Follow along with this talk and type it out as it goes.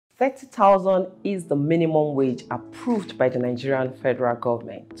30,000 is the minimum wage approved by the Nigerian federal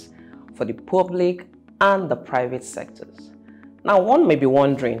government for the public and the private sectors. Now, one may be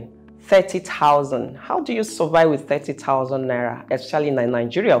wondering, 30,000, how do you survive with 30,000 naira, especially in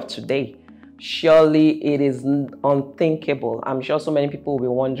Nigeria of today? Surely it is unthinkable. I'm sure so many people will be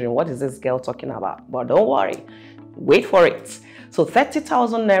wondering, what is this girl talking about? But don't worry, wait for it. So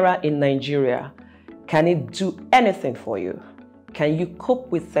 30,000 naira in Nigeria, can it do anything for you? Can you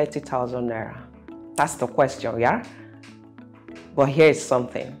cope with 30,000 naira? That's the question, yeah? But here's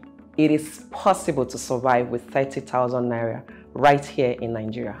something. It is possible to survive with 30,000 naira right here in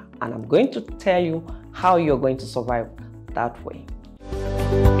Nigeria. And I'm going to tell you how you're going to survive that way.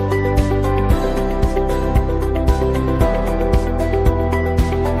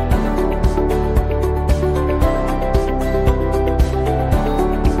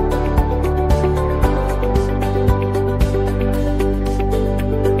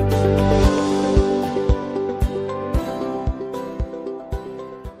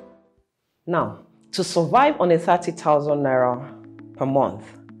 Now, to survive on a 30,000 naira per month,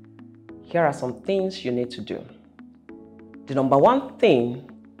 here are some things you need to do. The number one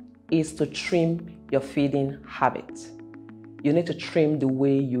thing is to trim your feeding habits. You need to trim the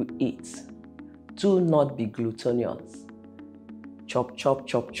way you eat. Do not be gluttonous. Chop, chop,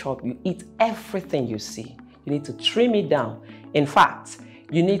 chop, chop. You eat everything you see. You need to trim it down. In fact,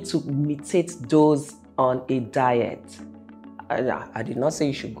 you need to imitate those on a diet. I did not say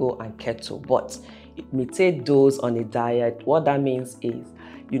you should go on keto, but imitate those on a diet. What that means is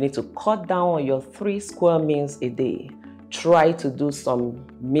you need to cut down on your 3 square meals a day. Try to do some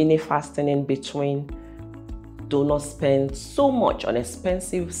mini fasting in between. Do not spend so much on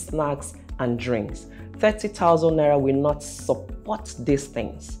expensive snacks and drinks. 30,000 naira will not support these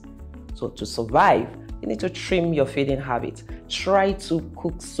things. So to survive, you need to trim your feeding habit. Try to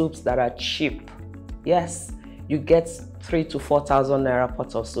cook soups that are cheap. Yes, you get 3,000 to 4,000 naira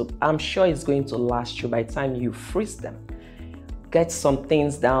pot of soup. I'm sure it's going to last you by the time you freeze them. Get some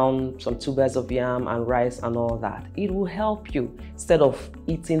things down, some tubers of yam and rice and all that. It will help you instead of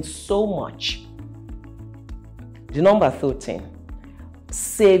eating so much. The number 13,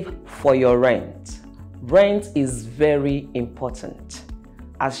 save for your rent. Rent is very important.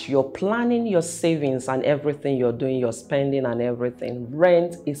 As you're planning your savings and everything you're doing, your spending and everything,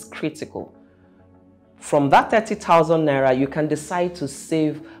 rent is critical. From that 30,000 naira, you can decide to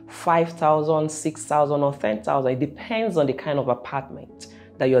save 5,000, 6,000 or 10,000. It depends on the kind of apartment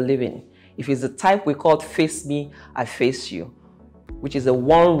that you're living in. If it's the type we call face me, I face you, which is a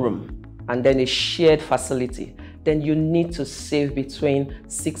one room and then a shared facility, then you need to save between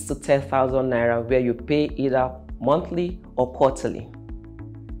 6,000 to 10,000 naira where you pay either monthly or quarterly.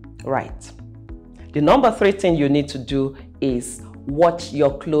 Right. The number 3 thing you need to do is watch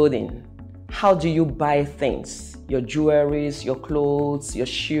your clothing. How do you buy things? Your jewelries, your clothes, your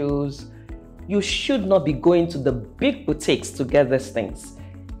shoes. You should not be going to the big boutiques to get these things.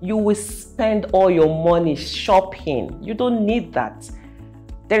 You will spend all your money shopping. You don't need that.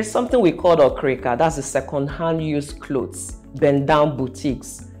 There is something we call okrika. That's the second-hand used clothes. Bend down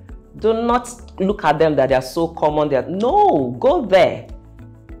boutiques. Do not look at them that they are so common. No, go there.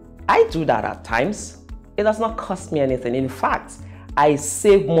 I do that at times. It does not cost me anything. In fact, I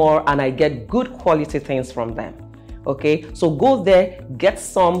save more and I get good quality things from them. Okay, so go there, get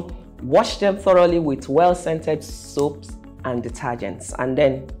some, wash them thoroughly with well-scented soaps and detergents, and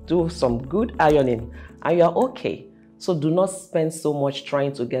then do some good ironing and you're okay. So do not spend so much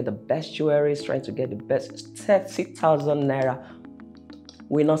trying to get the best jewelry, trying to get the best. 30,000 naira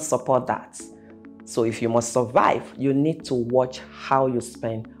will not support that. So if you must survive, you need to watch how you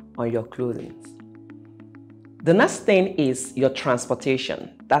spend on your clothing. The next thing is your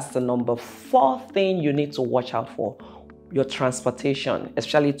transportation. That's the number 4 thing you need to watch out for. Your transportation,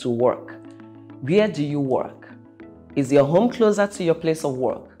 especially to work. Where do you work? Is your home closer to your place of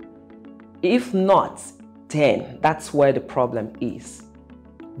work? If not, then that's where the problem is.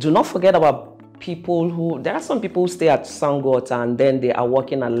 Do not forget about people who, there are some people who stay at Sangota and then they are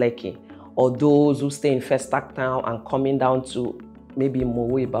working at Lekki, or those who stay in Festac Town and coming down to maybe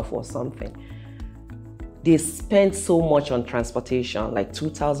Moweba or something. They spend so much on transportation, like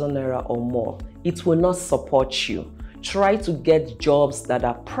 2,000 naira or more. It will not support you. Try to get jobs that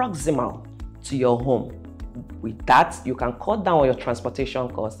are proximal to your home. With that, you can cut down on your transportation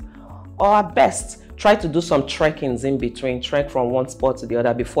costs. Or at best, try to do some trekkings in between, trek from one spot to the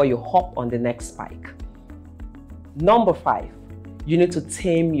other before you hop on the next bike. Number 5, you need to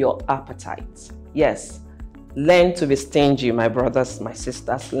tame your appetite. Yes, Learn to be stingy, my brothers, my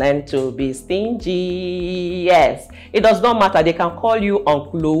sisters. Learn to be stingy. Yes, it does not matter. They can call you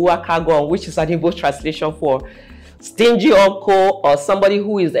Uncle Owakagon, which is an Igbo translation for stingy uncle or somebody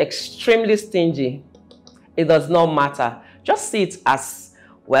who is extremely stingy. It does not matter. Just see it as,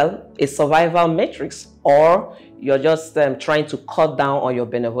 well, a survival matrix, or you're just trying to cut down on your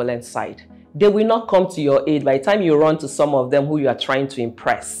benevolent side. They will not come to your aid. By the time you run to some of them who you are trying to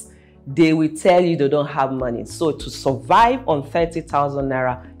impress, they will tell you they don't have money. So to survive on 30,000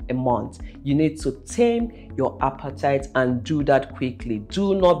 naira a month, you need to tame your appetite and do that quickly.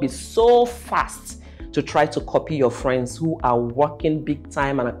 Do not be so fast to try to copy your friends who are working big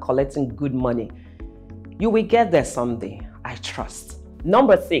time and are collecting good money. You will get there someday, I trust.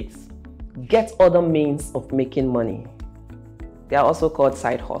 Number 6, get other means of making money. They are also called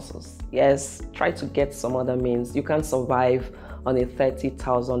side hustles. Yes, try to get some other means. You can't survive on a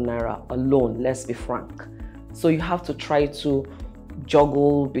 30,000 naira alone, let's be frank. So you have to try to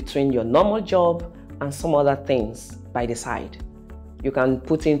juggle between your normal job and some other things by the side. You can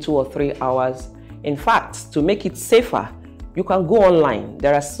put in 2 or 3 hours. In fact, to make it safer, you can go online.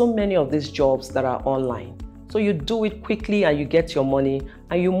 There are so many of these jobs that are online. So you do it quickly and you get your money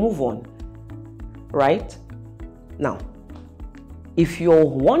and you move on, right? Now, if you're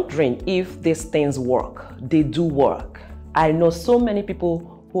wondering if these things work, they do work. I know so many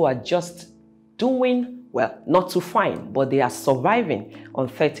people who are just doing, well, not too fine, but they are surviving on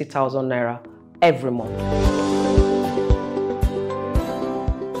 30,000 naira every month.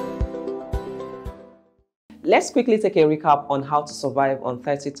 Let's quickly take a recap on how to survive on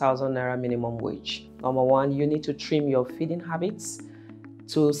 30,000 naira minimum wage. Number 1, you need to trim your feeding habits.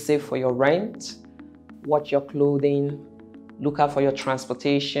 2, save for your rent, watch your clothing, look out for your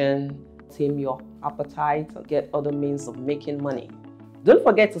transportation, tame your appetite, and get other means of making money. Don't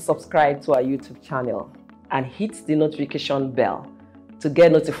forget to subscribe to our YouTube channel and hit the notification bell to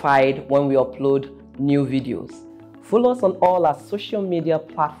get notified when we upload new videos. Follow us on all our social media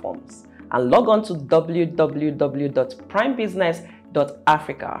platforms and log on to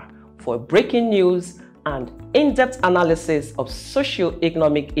www.primebusiness.africa for breaking news and in-depth analysis of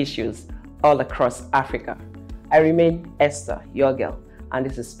socio-economic issues all across Africa. I remain Esther, your girl, and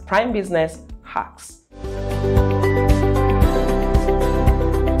this is Prime Business Hacks.